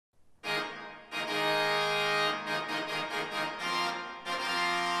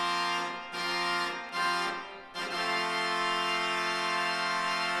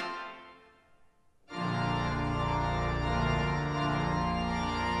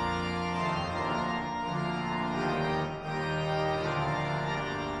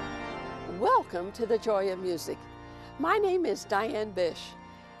welcome to the Joy of Music. My name is Diane Bish,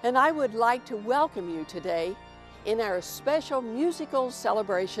 and I would like to welcome you today in our special musical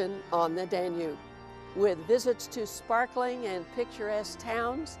celebration on the Danube, with visits to sparkling and picturesque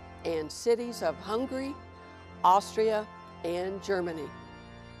towns and cities of Hungary, Austria, and Germany.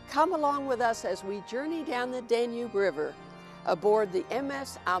 Come along with us as we journey down the Danube River aboard the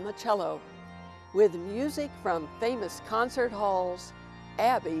MS Almacello, with music from famous concert halls,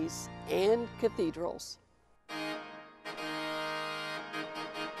 abbeys, and cathedrals.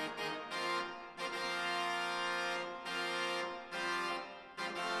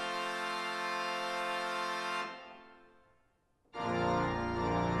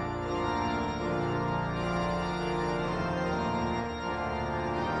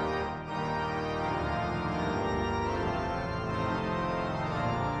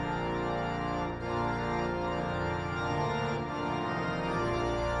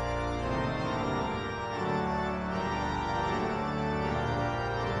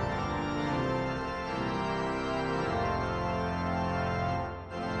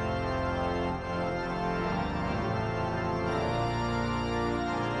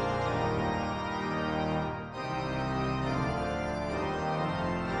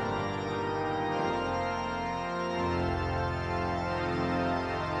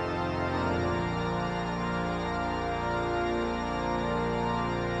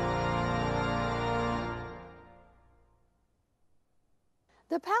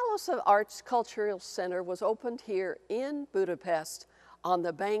 The Palace of Arts Cultural Center was opened here in Budapest on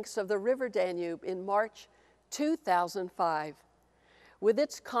the banks of the River Danube in March 2005. With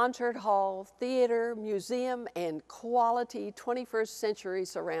its concert hall, theater, museum, and quality 21st century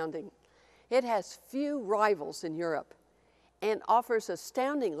surrounding, it has few rivals in Europe and offers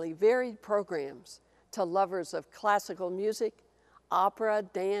astoundingly varied programs to lovers of classical music, opera,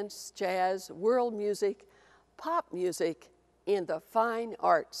 dance, jazz, world music, pop music, and the fine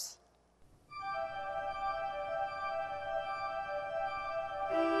arts.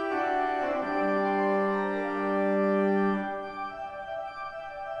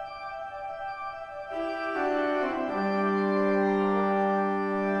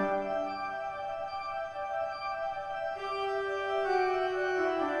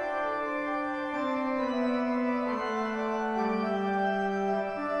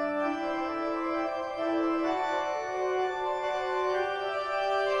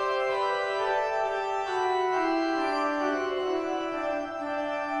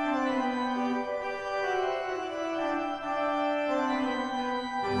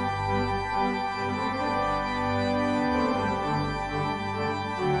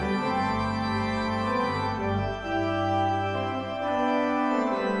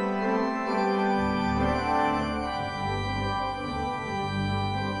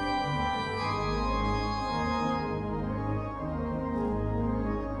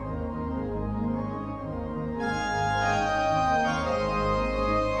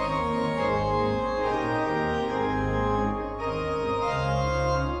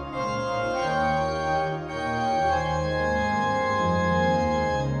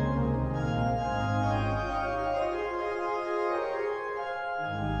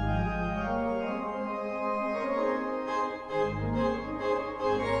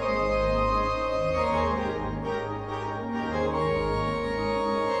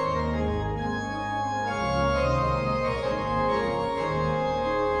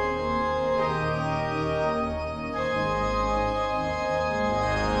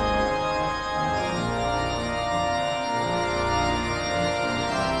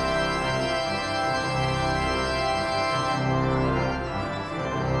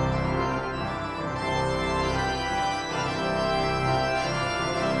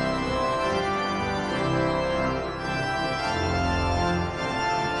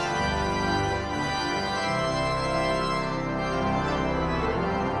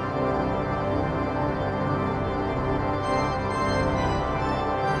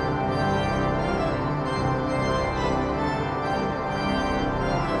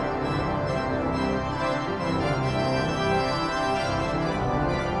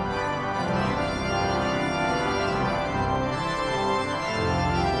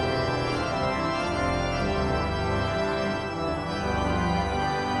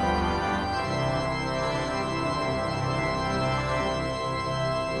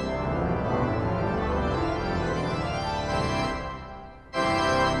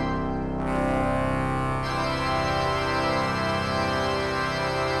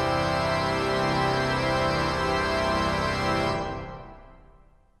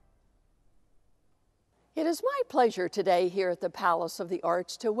 It is my pleasure today here at the Palace of the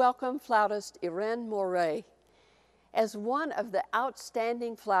Arts to welcome flautist Irene More. As one of the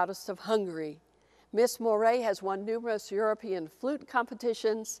outstanding flautists of Hungary, Miss More has won numerous European flute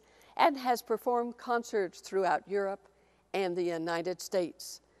competitions and has performed concerts throughout Europe and the United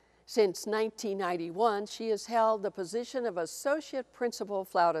States. Since 1991, she has held the position of Associate Principal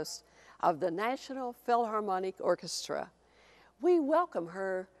Flautist of the National Philharmonic Orchestra. We welcome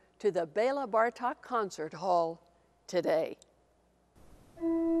her to the Bela Bartok Concert Hall today.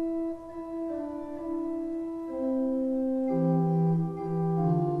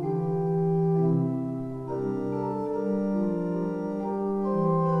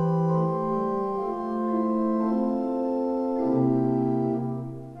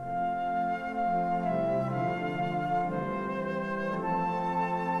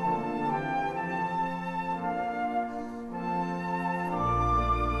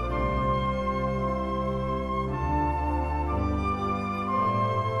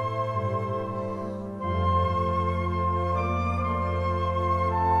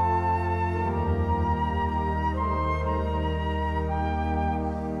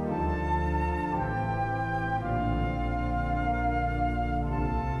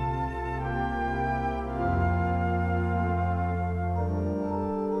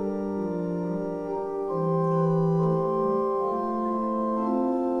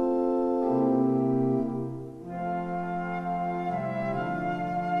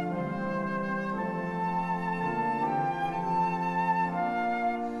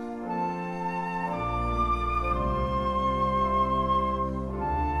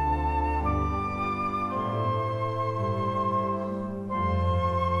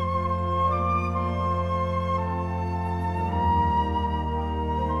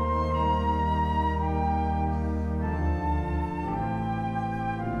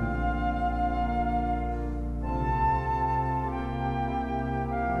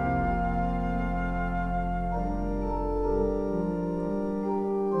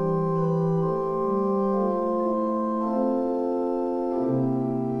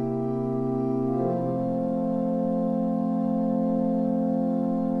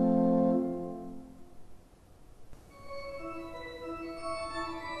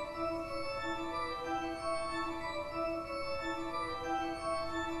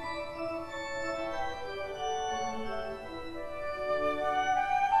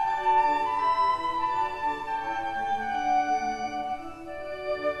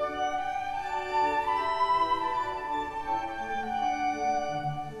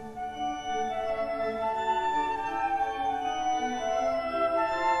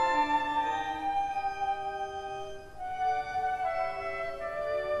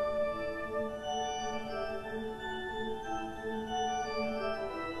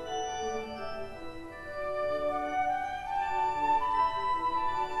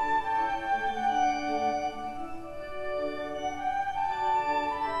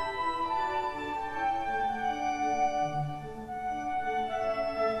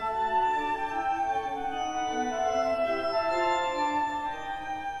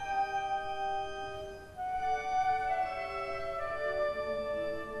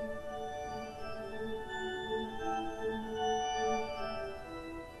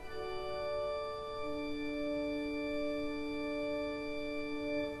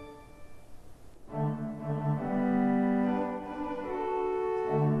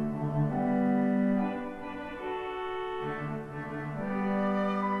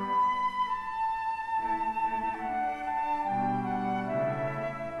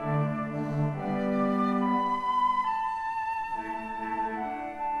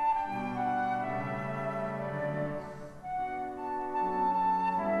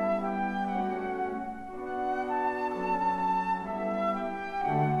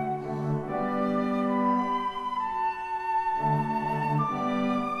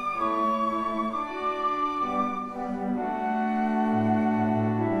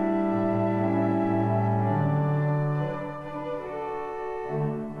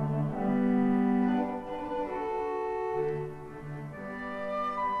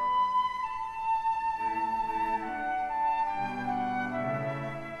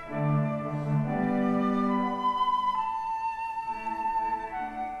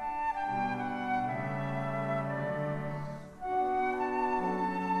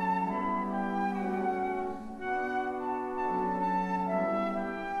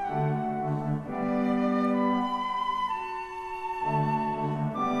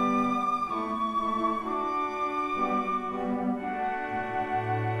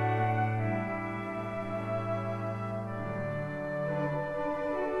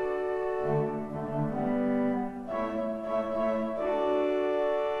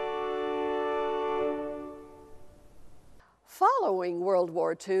 Following World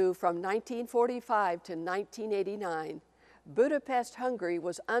War II, from 1945 to 1989, Budapest, Hungary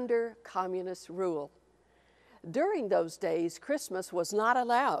was under communist rule. During those days, Christmas was not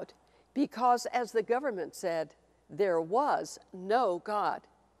allowed because, as the government said, there was no God.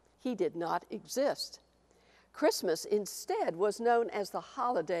 He did not exist. Christmas instead was known as the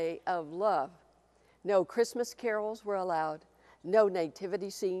holiday of love. No Christmas carols were allowed, no nativity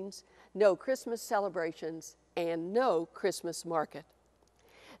scenes, no Christmas celebrations, and no Christmas market.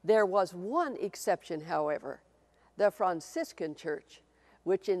 There was one exception, however, the Franciscan Church,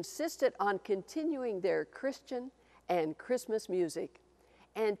 which insisted on continuing their Christian and Christmas music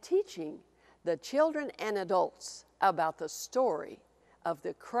and teaching the children and adults about the story of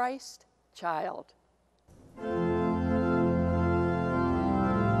the Christ child.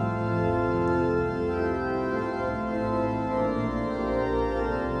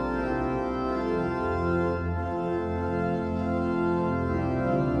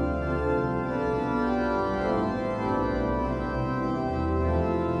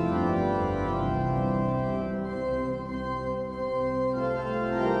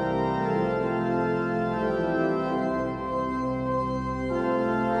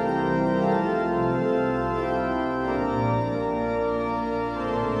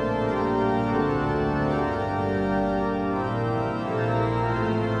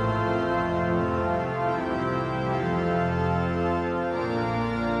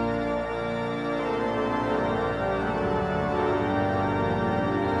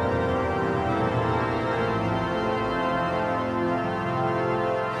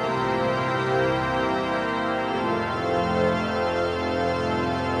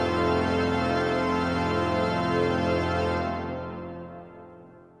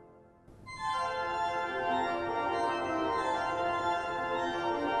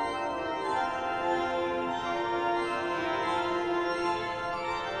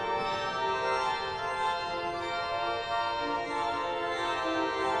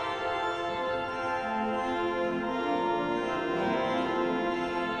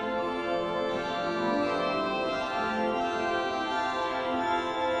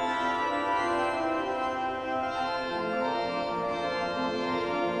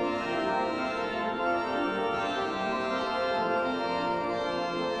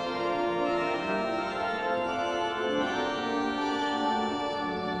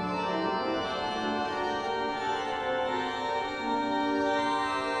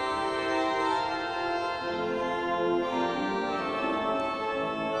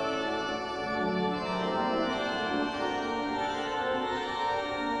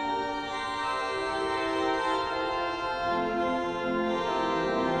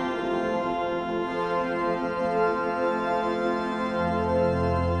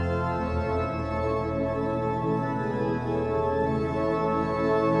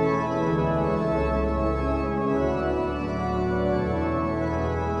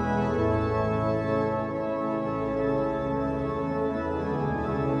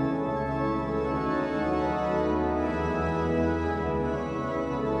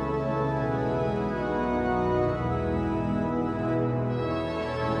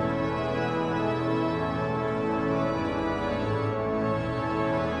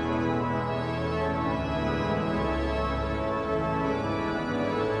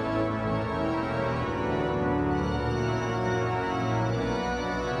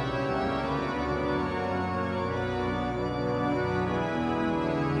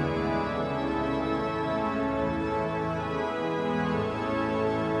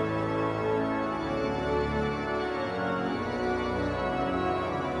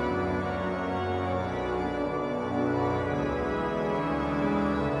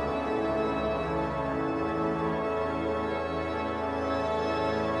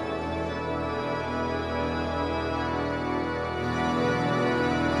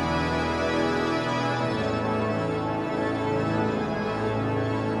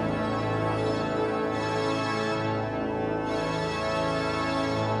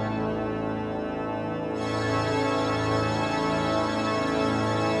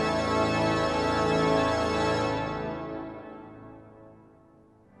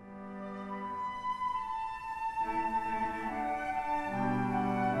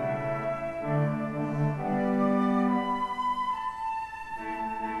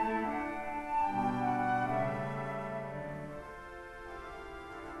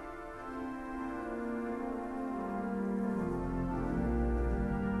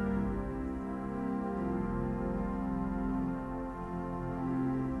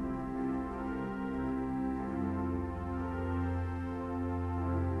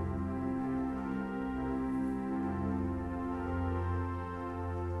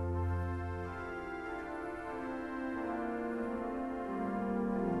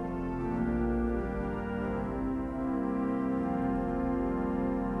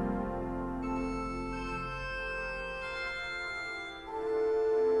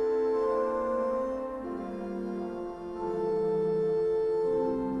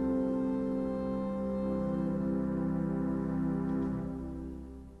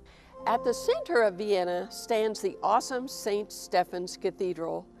 At the center of Vienna stands the awesome St. Stephen's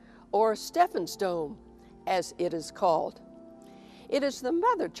Cathedral, or Stephansdom, as it is called. It is the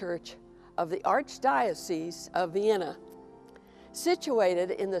mother church of the Archdiocese of Vienna.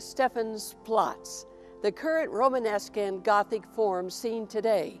 Situated in the Stephansplatz, the current Romanesque and Gothic form seen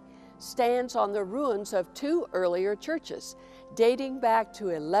today stands on the ruins of two earlier churches, dating back to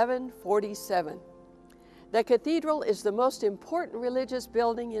 1147. The cathedral is the most important religious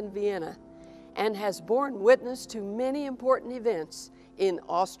building in Vienna and has borne witness to many important events in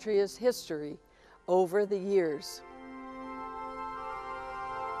Austria's history over the years.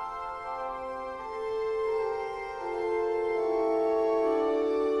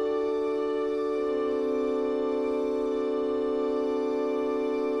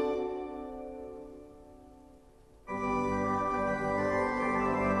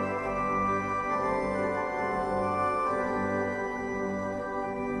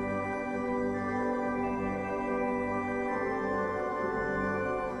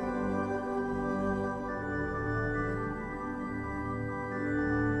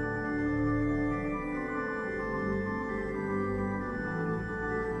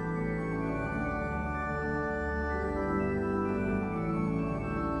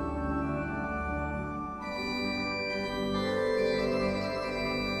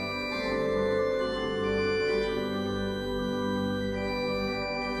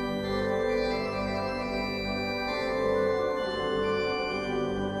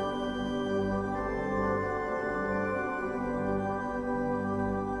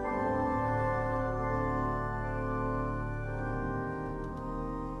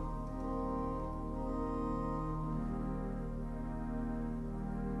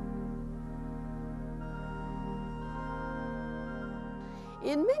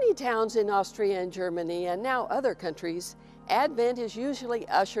 In many towns in Austria and Germany, and now other countries, Advent is usually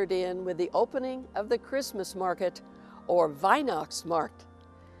ushered in with the opening of the Christmas market, or Weihnachtsmarkt.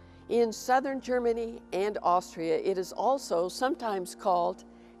 In southern Germany and Austria, it is also sometimes called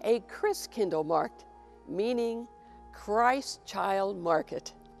a Christkindlmarkt, meaning Christ Child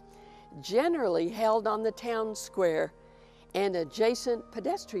Market, generally held on the town square and adjacent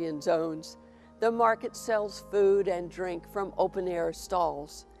pedestrian zones. The market sells food and drink from open-air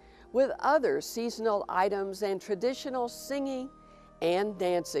stalls, with other seasonal items and traditional singing and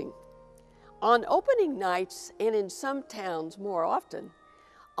dancing. On opening nights, and in some towns more often,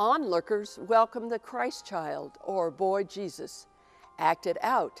 onlookers welcome the Christ child, or boy Jesus, acted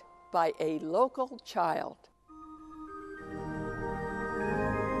out by a local child.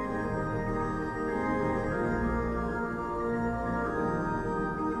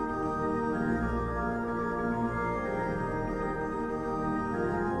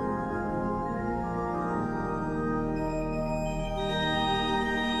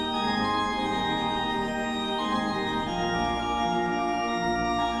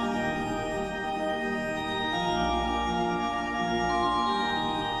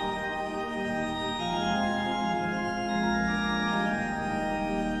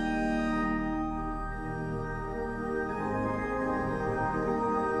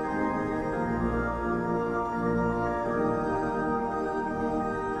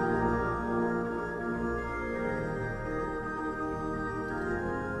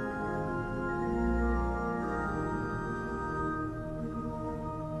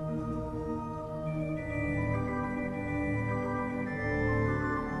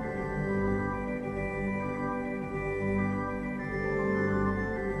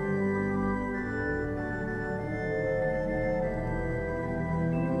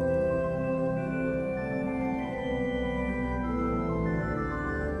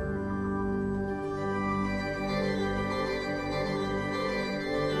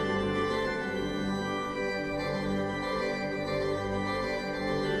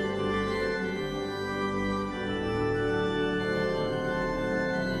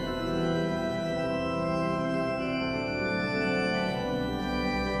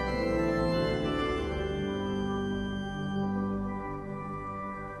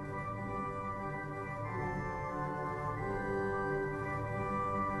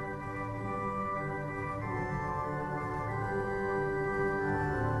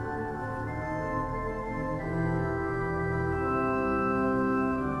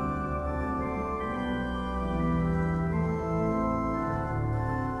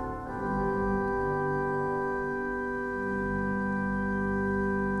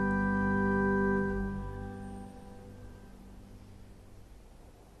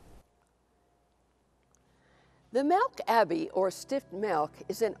 The Melk Abbey, or Stift Melk,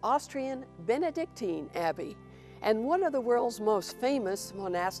 is an Austrian Benedictine abbey and one of the world's most famous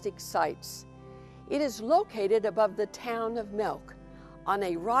monastic sites. It is located above the town of Melk on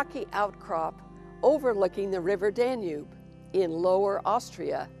a rocky outcrop overlooking the river Danube in Lower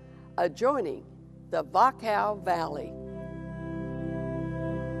Austria, adjoining the Wachau Valley.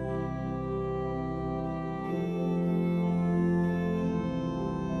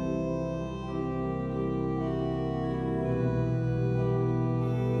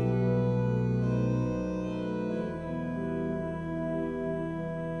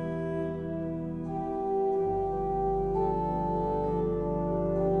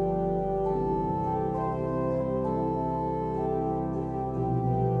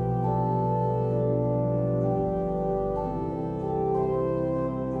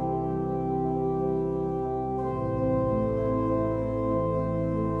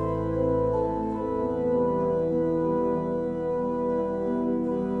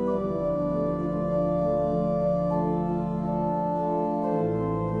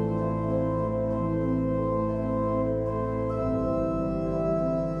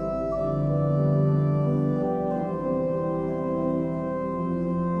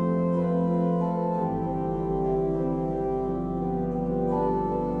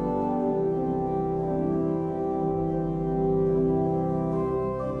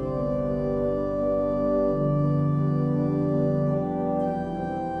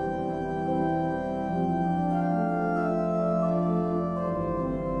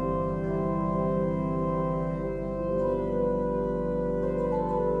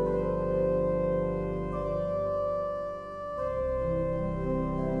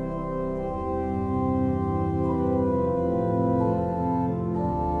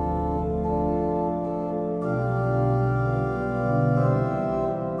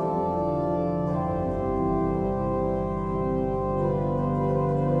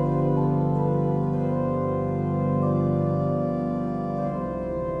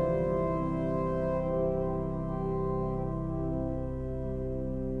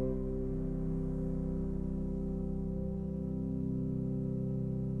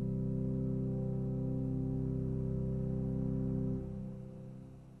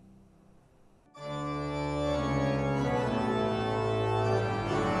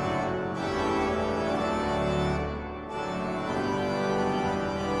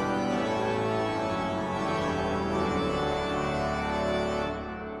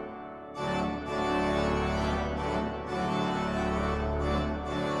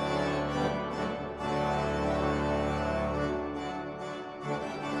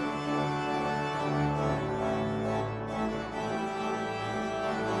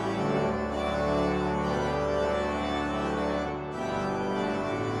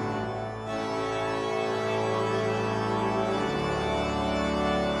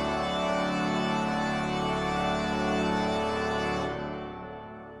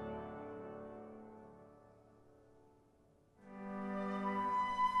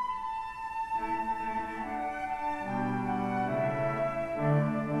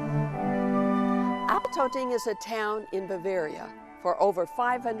 Altötting is a town in Bavaria. For over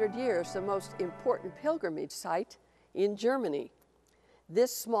 500 years, the most important pilgrimage site in Germany.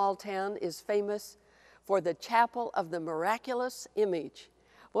 This small town is famous for the Chapel of the Miraculous Image,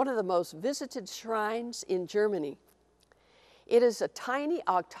 one of the most visited shrines in Germany. It is a tiny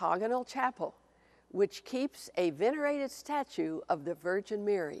octagonal chapel which keeps a venerated statue of the Virgin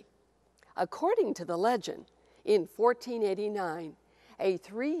Mary. According to the legend, in 1489, a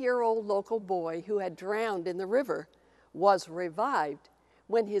 3-year-old local boy who had drowned in the river was revived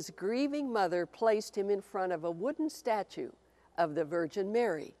when his grieving mother placed him in front of a wooden statue of the Virgin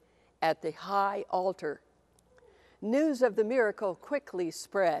Mary at the high altar. News of the miracle quickly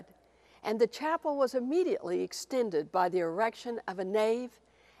spread, and the chapel was immediately extended by the erection of a nave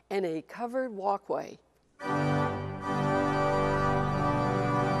and a covered walkway.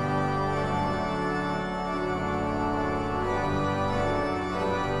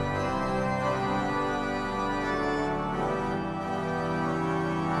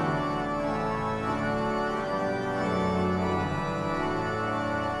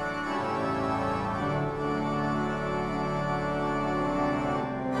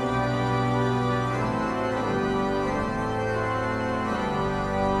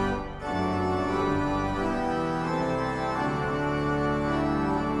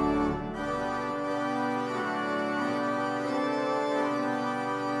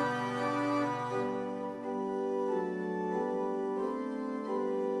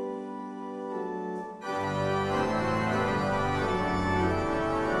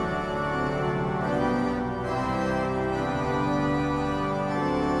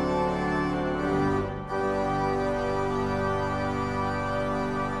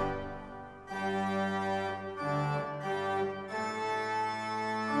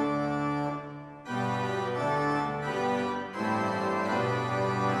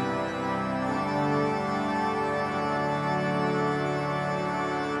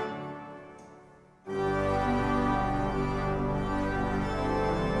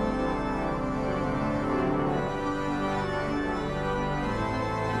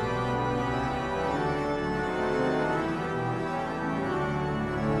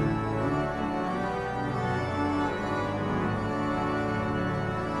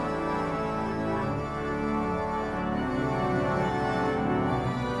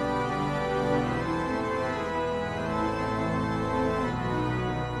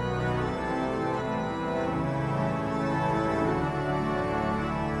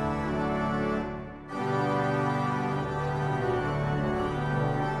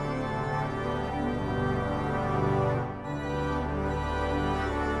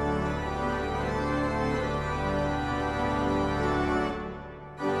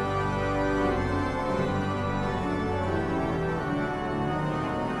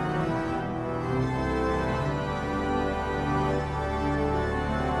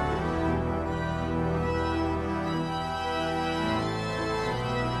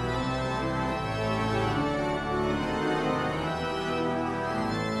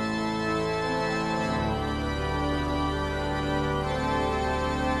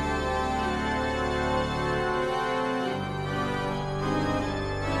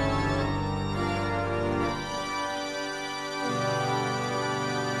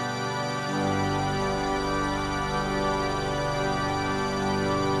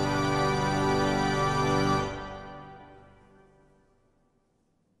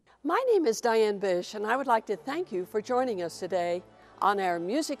 My name is Diane Bish, and I would like to thank you for joining us today on our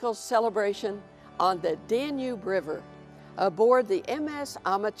musical celebration on the Danube River aboard the MS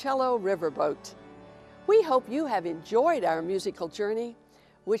Amacello riverboat. We hope you have enjoyed our musical journey,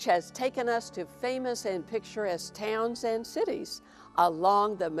 which has taken us to famous and picturesque towns and cities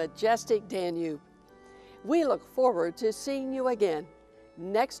along the majestic Danube. We look forward to seeing you again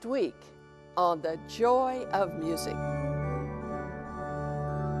next week on The Joy of Music.